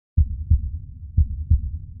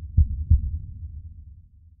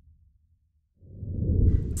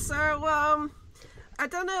So, I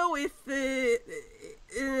don't know if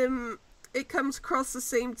it comes across the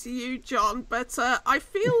same to you, John, but I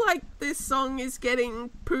feel like this song is getting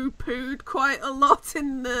poo-pooed quite a lot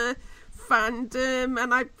in the fandom,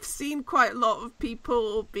 and I've seen quite a lot of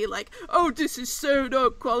people be like, oh, this is so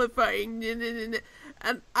not qualifying, and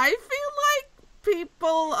I feel like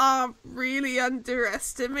people are really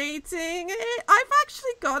underestimating it. I've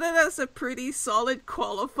actually got it as a pretty solid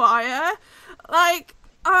qualifier. Like,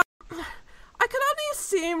 I can only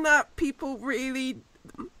assume that people really,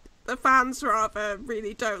 the fans rather,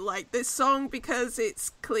 really don't like this song because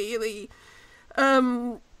it's clearly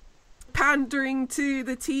pandering to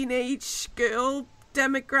the teenage girl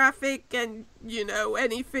demographic, and, you know,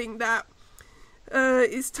 anything that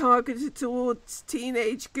is targeted towards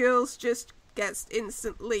teenage girls just gets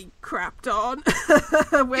instantly crapped on,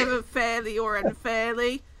 whether fairly or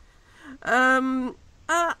unfairly. I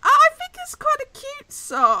think it's quite a cute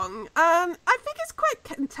song. I think it's quite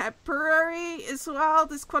contemporary as well.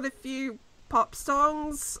 There's quite a few pop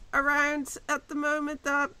songs around at the moment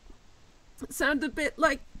that sound a bit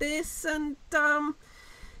like this, and I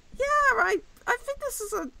think this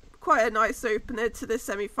is quite a nice opener to the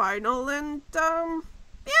semi-final, and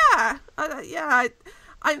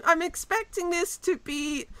I'm expecting this to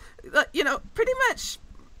be, you know, pretty much,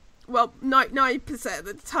 well, 99% of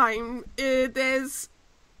the time,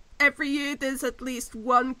 every year there's at least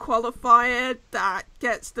one qualifier that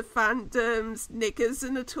gets the fandom's knickers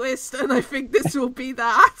in a twist, and I think this will be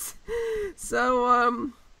that. So,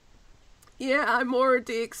 I'm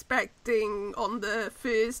already expecting on the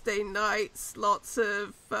Thursday nights lots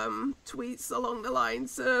of tweets along the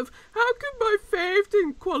lines of, how come my fave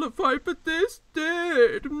didn't qualify but this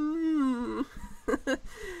did?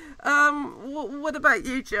 What about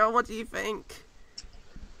you, Joe? What do you think?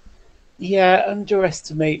 Yeah,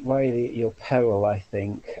 underestimate Reiley at your peril, I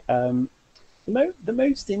think. The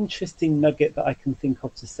most interesting nugget that I can think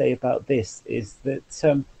of to say about this is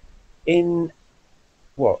that in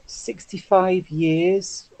 65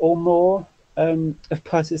 years or more of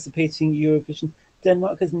participating in Eurovision,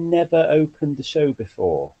 Denmark has never opened the show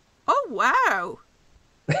before. Oh, wow.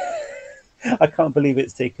 I can't believe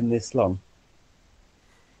it's taken this long.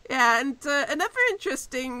 Yeah, and another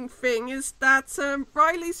interesting thing is that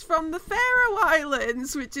Reiley's from the Faroe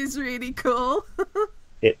Islands, which is really cool.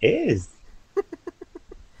 It is.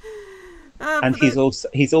 And he's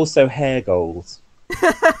also hair gold.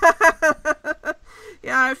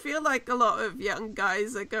 Yeah, I feel like a lot of young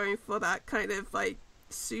guys are going for that kind of like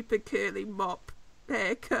super curly mop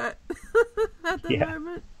haircut at the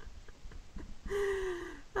moment.